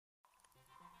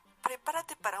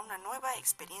Prepárate para una nueva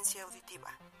experiencia auditiva.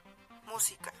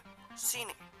 Música,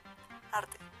 cine,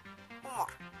 arte, humor,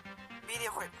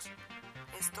 videojuegos.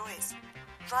 Esto es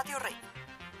Radio Raven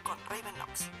con Raven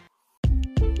Knox.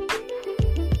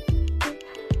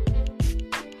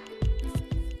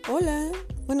 Hola,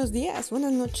 buenos días,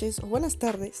 buenas noches o buenas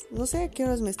tardes. No sé a qué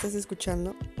horas me estás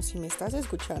escuchando o si me estás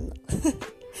escuchando.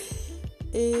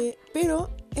 Pero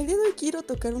el día de hoy quiero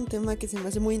tocar un tema que se me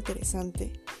hace muy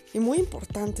interesante y muy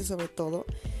importante sobre todo,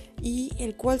 y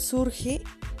el cual surge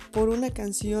por una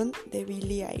canción de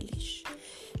Billie Eilish.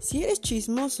 Si eres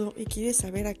chismoso y quieres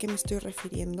saber a qué me estoy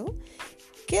refiriendo,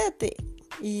 quédate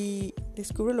y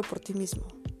descúbrelo por ti mismo.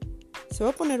 Se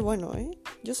va a poner bueno, ¿eh?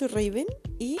 Yo soy Raven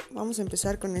y vamos a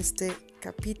empezar con este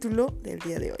capítulo del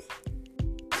día de hoy.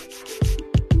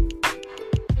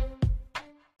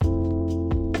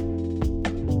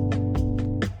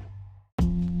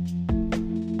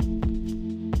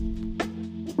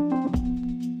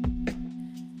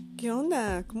 ¿Qué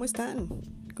onda? ¿Cómo están?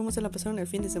 ¿Cómo se la pasaron el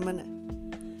fin de semana?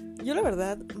 Yo la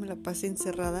verdad me la pasé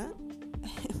encerrada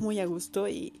muy a gusto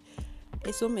y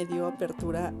eso me dio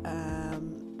apertura a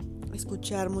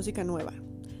escuchar música nueva.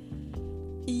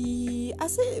 Y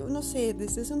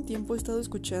desde hace un tiempo he estado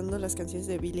escuchando las canciones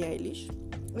de Billie Eilish.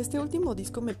 Este último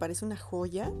disco me parece una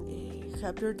joya,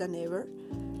 Happier Than Ever.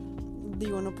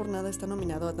 Digo, no por nada está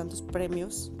nominado a tantos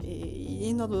premios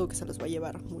y no dudo que se los va a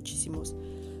llevar muchísimos.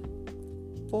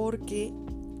 Porque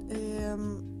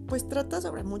pues trata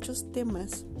sobre muchos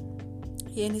temas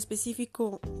y en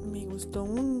específico me gustó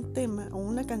un tema o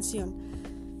una canción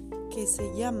que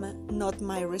se llama Not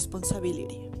My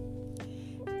Responsibility.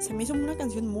 Se me hizo una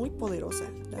canción muy poderosa,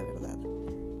 la verdad.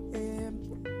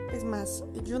 Es más,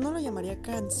 yo no lo llamaría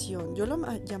canción, yo lo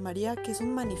llamaría que es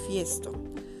un manifiesto.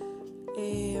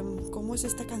 ¿Cómo es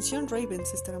esta canción, Raven?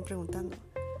 Se estarán preguntando.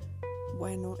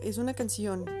 Bueno, es una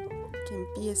canción que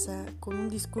empieza con un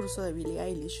discurso de Billie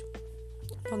Eilish,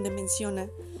 donde menciona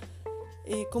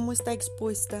cómo está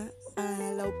expuesta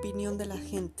a la opinión de la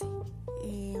gente,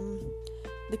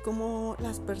 de cómo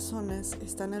las personas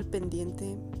están al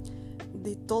pendiente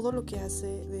de todo lo que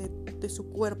hace, de su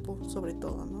cuerpo sobre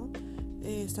todo, ¿no?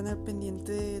 Están al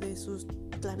pendiente de sus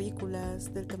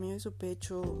clavículas, del tamaño de su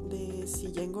pecho, de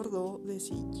si ya engordó, de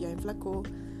si ya enflacó,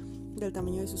 del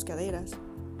tamaño de sus caderas,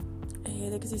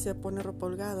 de que si se pone ropa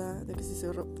holgada, de que si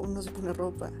no se pone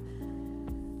ropa.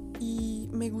 Y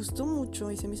me gustó mucho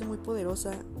y se me hizo muy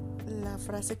poderosa la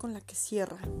frase con la que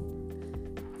cierra.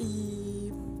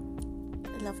 Y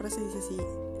la frase dice así: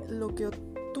 lo que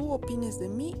tú opines de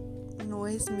mí no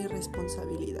es mi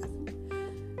responsabilidad.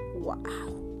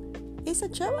 ¡Wow! Esa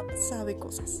chava sabe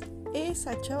cosas.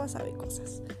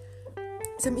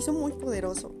 Se me hizo muy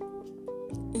poderoso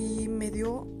y me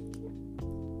dio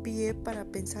pie para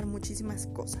pensar muchísimas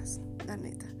cosas, la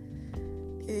neta.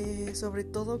 Sobre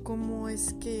todo cómo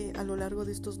es que a lo largo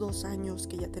de estos 2 años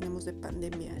que ya tenemos de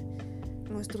pandemia,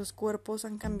 nuestros cuerpos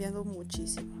han cambiado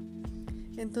muchísimo.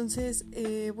 Entonces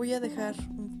voy a dejar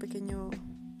un pequeño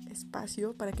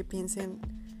espacio para que piensen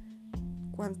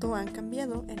cuánto han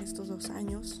cambiado en estos 2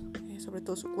 años, sobre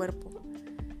todo su cuerpo.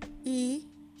 Y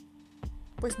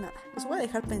pues nada, los voy a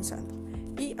dejar pensando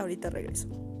y ahorita regreso.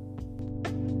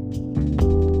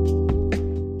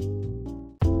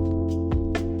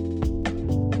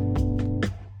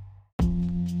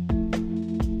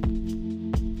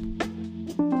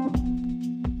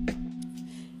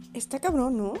 Está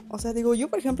cabrón, ¿no? O sea, digo, yo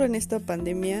por ejemplo en esta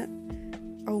pandemia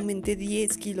aumenté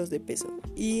 10 kilos de peso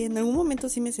y en algún momento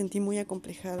sí me sentí muy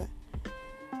acomplejada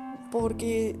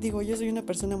porque, digo, yo soy una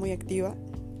persona muy activa.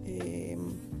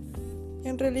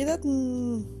 En realidad,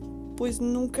 pues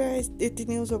nunca he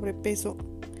tenido sobrepeso,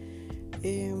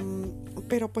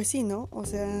 pero pues sí, ¿no? O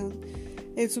sea,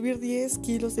 el subir 10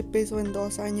 kilos de peso en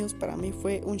 2 años para mí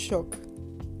fue un shock.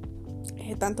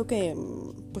 Tanto que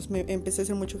pues me empecé a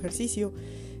hacer mucho ejercicio,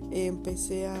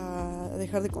 empecé a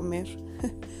dejar de comer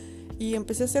y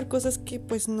empecé a hacer cosas que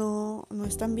pues no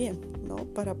están bien, ¿no?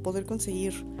 Para poder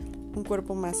conseguir un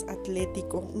cuerpo más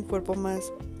atlético, un cuerpo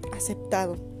más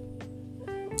aceptado.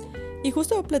 Y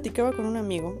justo platicaba con un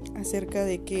amigo acerca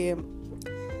de que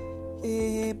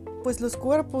pues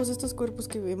estos cuerpos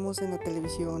que vemos en la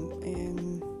televisión,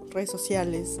 en redes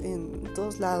sociales, en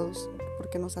todos lados,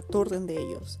 porque nos aturden de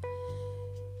ellos,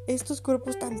 estos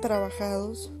cuerpos tan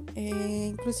trabajados,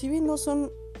 inclusive no son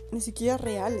ni siquiera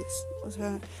reales, o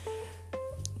sea,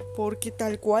 porque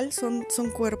tal cual son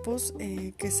cuerpos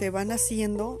que se van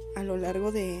haciendo a lo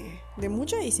largo de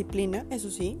mucha disciplina, eso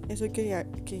sí, eso hay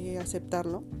que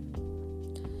aceptarlo,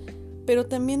 pero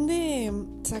también de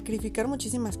sacrificar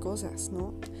muchísimas cosas,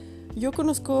 ¿no? Yo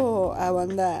conozco a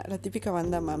la típica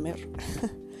banda Mamer,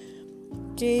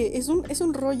 que es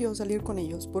un rollo salir con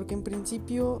ellos, porque en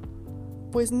principio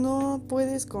pues no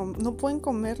pueden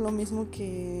comer lo mismo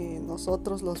que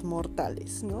nosotros los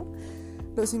mortales, ¿no?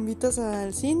 Los invitas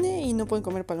al cine y no pueden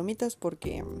comer palomitas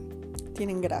porque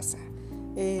tienen grasa.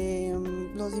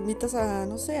 Los invitas a,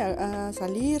 no sé, a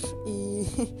salir y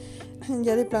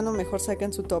ya de plano mejor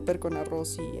sacan su tupper con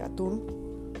arroz y atún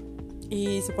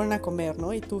y se ponen a comer,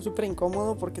 ¿no? Y tú súper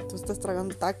incómodo porque tú estás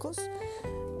tragando tacos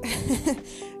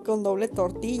con doble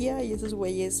tortilla y esos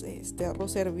güeyes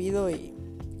arroz hervido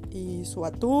y su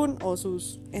atún o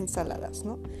sus ensaladas,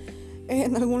 ¿no?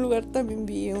 En algún lugar también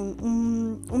vi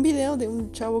un video de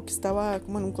un chavo que estaba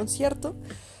como en un concierto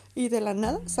y de la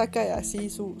nada saca así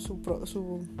su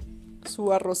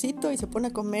arrocito y se pone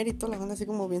a comer y toda la banda así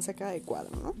como bien sacada de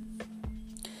cuadro, ¿no?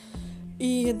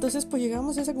 Y entonces pues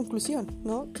llegamos a esa conclusión,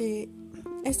 ¿no? Que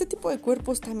este tipo de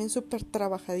cuerpos también súper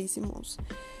trabajadísimos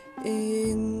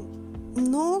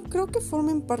no creo que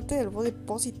formen parte del body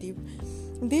positive.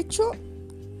 De hecho,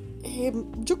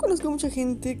 yo conozco mucha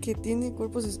gente que tiene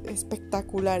cuerpos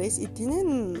espectaculares y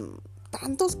tienen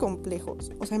tantos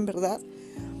complejos. O sea, en verdad,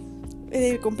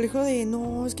 el complejo de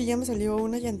no, es que ya me salió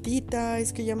una llantita,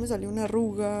 es que ya me salió una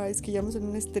arruga, es que ya me salió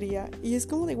una estría. Y es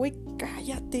como de, güey,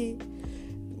 cállate.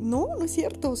 No es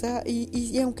cierto. O sea,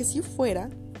 y aunque sí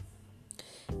fuera,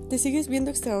 te sigues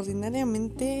viendo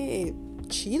extraordinariamente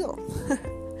chido.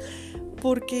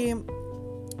 Porque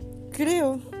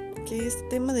creo que este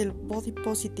tema del body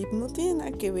positive no tiene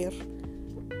nada que ver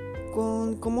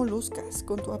con cómo luzcas,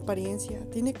 con tu apariencia.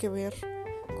 Tiene que ver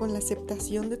con la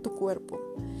aceptación de tu cuerpo.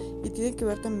 Y tiene que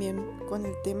ver también con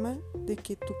el tema de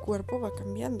que tu cuerpo va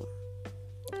cambiando.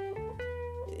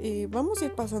 Vamos a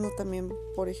ir pasando también,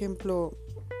 por ejemplo,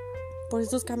 por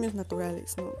estos cambios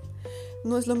naturales, ¿no?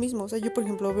 No es lo mismo. O sea, yo por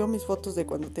ejemplo veo mis fotos de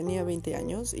cuando tenía 20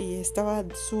 años y estaba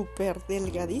súper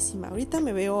delgadísima. Ahorita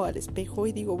me veo al espejo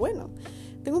y digo, bueno,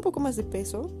 tengo un poco más de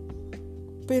peso,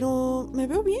 pero me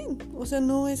veo bien. O sea,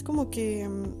 no es como que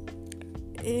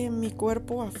mi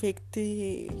cuerpo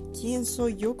afecte quién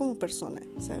soy yo como persona,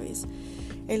 ¿sabes?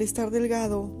 El estar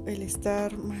delgado, el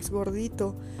estar más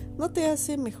gordito, no te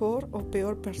hace mejor o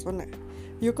peor persona.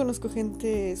 Yo conozco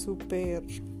gente súper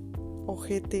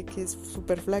ojete que es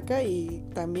súper flaca y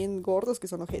también gordos que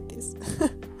son ojetes.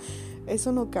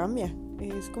 Eso no cambia.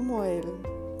 Es como el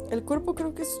cuerpo,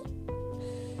 creo que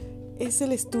es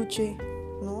el estuche,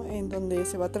 ¿no? En donde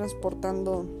se va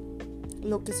transportando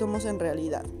lo que somos en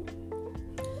realidad.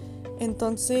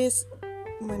 Entonces,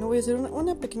 bueno, voy a hacer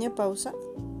una pequeña pausa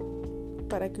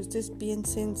para que ustedes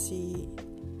piensen si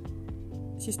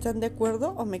están de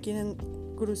acuerdo o me quieren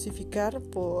crucificar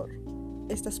por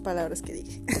estas palabras que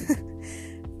dije.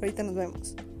 Ahorita nos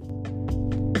vemos.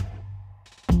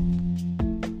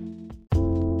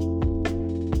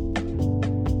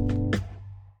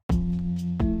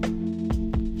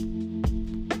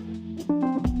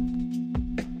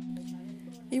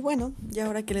 Y bueno, ya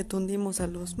ahora que le tundimos a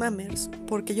los mamers,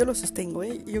 porque yo los sostengo,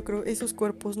 yo creo que esos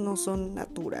cuerpos no son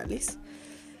naturales,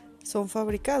 son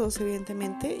fabricados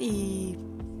evidentemente y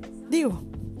digo,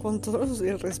 con todo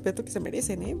el respeto que se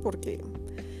merecen, porque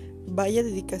vaya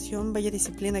dedicación, vaya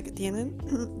disciplina que tienen,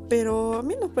 pero a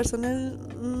mí en lo personal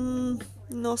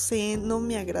no sé, no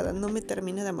me agrada, no me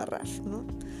termina de amarrar, ¿no?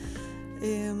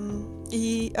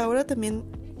 Y ahora también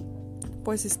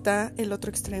pues está el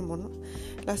otro extremo, ¿no?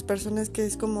 Las personas que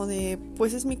es como de,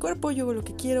 pues es mi cuerpo, yo hago lo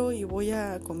que quiero y voy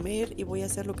a comer y voy a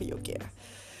hacer lo que yo quiera.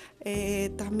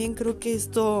 También creo que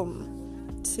esto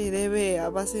se debe a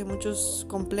base de muchos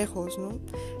complejos, ¿no?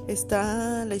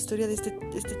 Está la historia de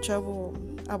este chavo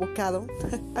avocado,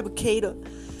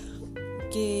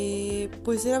 que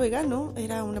pues era vegano,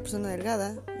 era una persona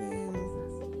delgada,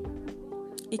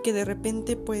 y que de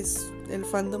repente pues el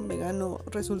fandom vegano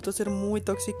resultó ser muy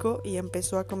tóxico y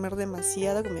empezó a comer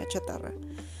demasiada comida chatarra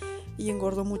y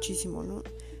engordó muchísimo, ¿no?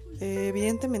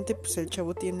 Evidentemente pues el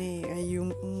chavo tiene ahí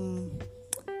un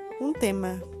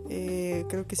tema,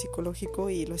 creo que psicológico,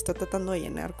 y lo está tratando de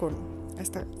llenar con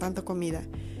hasta tanta comida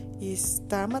y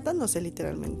está matándose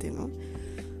literalmente, ¿no?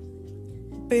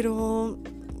 Pero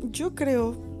yo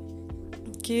creo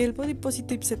que el body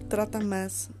positive se trata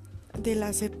más de la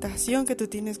aceptación que tú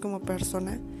tienes como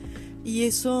persona, y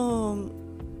eso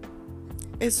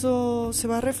se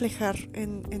va a reflejar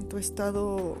en tu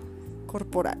estado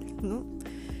corporal, ¿no?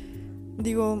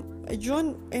 Digo,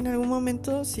 yo en algún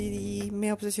momento sí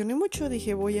me obsesioné mucho,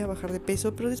 dije voy a bajar de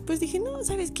peso, pero después dije, no,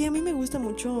 ¿sabes qué? A mí me gusta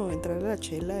mucho entrar a la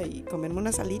chela y comerme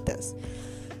unas alitas.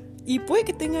 Y puede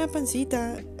que tenga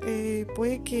pancita,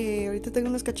 puede que ahorita tenga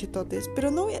unos cachetotes, pero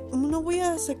no voy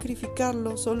a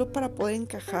sacrificarlo solo para poder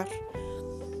encajar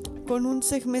con un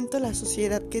segmento de la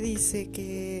sociedad que dice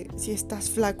que si estás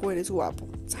flaco eres guapo,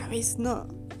 ¿sabes? No.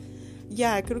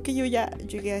 Ya, creo que yo ya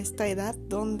llegué a esta edad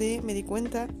donde me di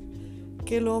cuenta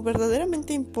que lo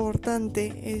verdaderamente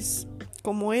importante es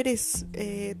cómo eres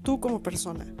tú como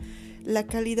persona, la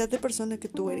calidad de persona que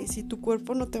tú eres, y tu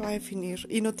cuerpo no te va a definir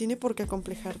y no tiene por qué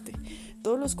acomplejarte.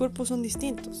 Todos los cuerpos son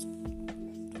distintos.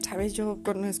 ¿Sabes? Yo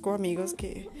conozco amigos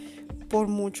que por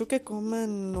mucho que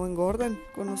coman no engordan.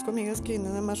 Conozco amigas que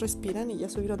nada más respiran y ya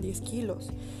subieron 10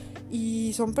 kilos.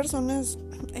 Y son personas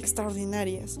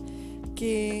extraordinarias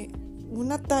que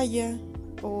una talla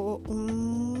o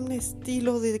un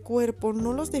estilo de cuerpo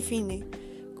no los define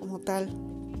como tal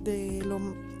de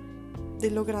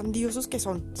lo grandiosos que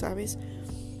son, ¿sabes?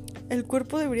 El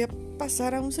cuerpo debería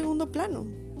pasar a un segundo plano,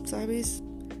 ¿sabes?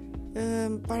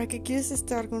 ¿Para qué quieres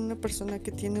estar con una persona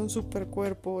que tiene un super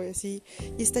cuerpo así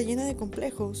y está llena de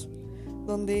complejos,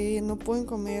 donde no pueden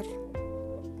comer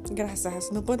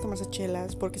grasas, no pueden tomarse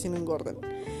chelas porque si no engordan,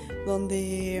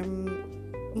 donde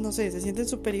no sé, se sienten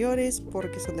superiores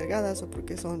porque son delgadas o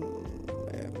porque son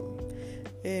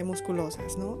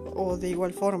musculosas, ¿no? O de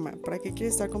igual forma, ¿para qué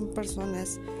quieres estar con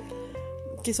personas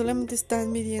que solamente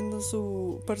están midiendo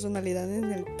su personalidad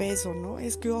en el peso, ¿no?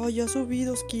 Es que, ya subí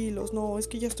 2 kilos, no, es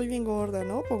que ya estoy bien gorda,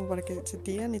 ¿no? Como para que se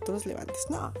tiran y tú los levantes.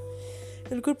 No,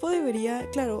 el cuerpo debería,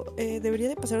 claro, debería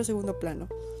de pasar al segundo plano.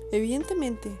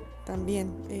 Evidentemente,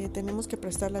 también tenemos que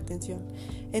prestarle atención.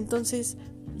 Entonces,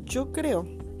 yo creo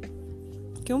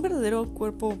que un verdadero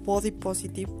cuerpo body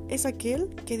positive es aquel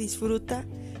que disfruta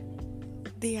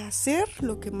de hacer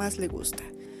lo que más le gusta.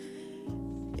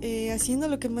 Haciendo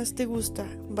lo que más te gusta,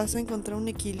 vas a encontrar un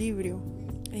equilibrio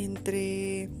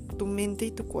entre tu mente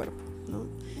y tu cuerpo, ¿no?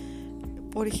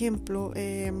 Por ejemplo,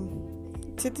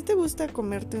 si a ti te gusta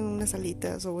comerte unas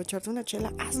alitas o echarte una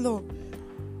chela, hazlo.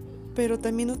 Pero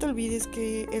también no te olvides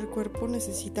que el cuerpo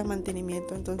necesita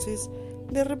mantenimiento. Entonces,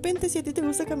 de repente, si a ti te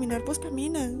gusta caminar, pues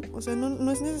camina. O sea,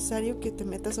 no es necesario que te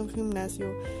metas a un gimnasio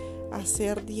a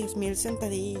hacer 10,000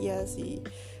 sentadillas y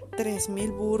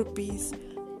 3,000 burpees.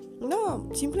 No,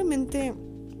 simplemente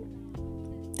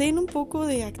ten un poco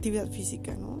de actividad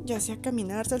física, ¿no? Ya sea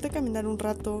caminar, salte a caminar un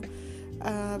rato,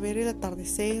 a ver el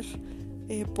atardecer,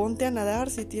 ponte a nadar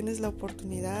si tienes la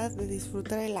oportunidad de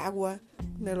disfrutar el agua,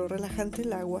 de lo relajante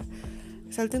el agua.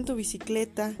 Salte en tu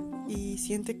bicicleta y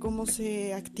siente cómo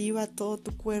se activa todo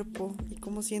tu cuerpo y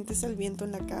cómo sientes el viento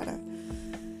en la cara.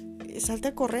 Salte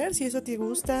a correr si eso te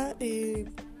gusta,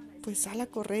 pues sal a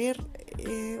correr,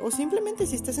 o simplemente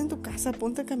si estás en tu casa,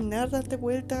 ponte a caminar, date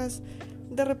vueltas,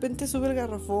 de repente sube el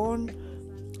garrafón,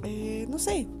 no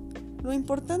sé. Lo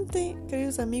importante,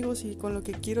 queridos amigos, y con lo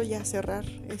que quiero ya cerrar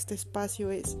este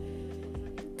espacio es,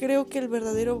 creo que el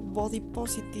verdadero body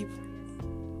positive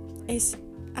es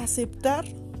aceptar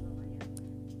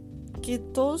que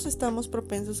todos estamos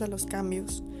propensos a los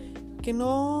cambios, que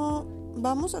no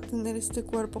vamos a tener este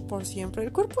cuerpo por siempre.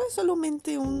 El cuerpo es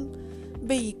solamente un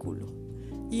vehículo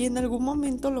y en algún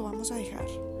momento lo vamos a dejar.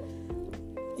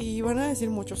 Y van a decir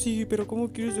muchos, sí, pero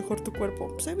 ¿cómo quieres dejar tu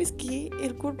cuerpo? ¿Sabes qué?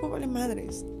 El cuerpo vale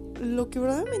madres. Lo que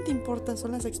verdaderamente importa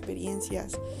son las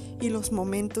experiencias y los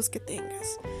momentos que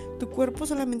tengas. Tu cuerpo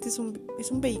solamente es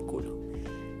un vehículo.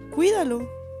 Cuídalo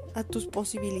a tus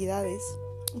posibilidades,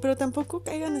 pero tampoco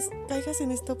caigas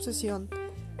en esta obsesión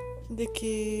de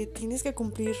que tienes que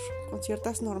cumplir con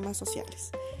ciertas normas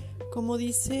sociales. Como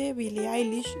dice Billie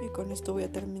Eilish, y con esto voy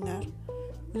a terminar,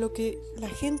 lo que la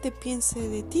gente piense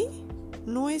de ti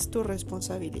no es tu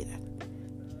responsabilidad.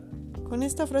 Con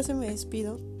esta frase me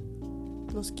despido.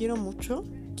 Los quiero mucho,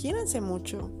 quiéranse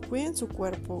mucho, cuiden su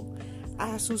cuerpo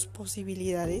a sus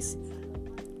posibilidades,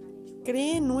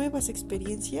 creen nuevas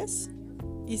experiencias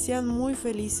y sean muy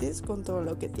felices con todo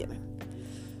lo que tienen.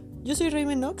 Yo soy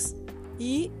Raven Knox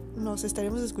y nos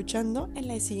estaremos escuchando en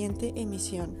la siguiente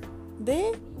emisión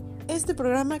de este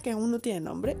programa que aún no tiene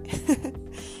nombre,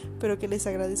 pero que les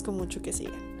agradezco mucho que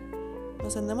sigan.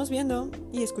 Nos andamos viendo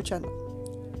y escuchando.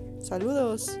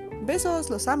 Saludos, besos,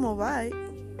 los amo, bye.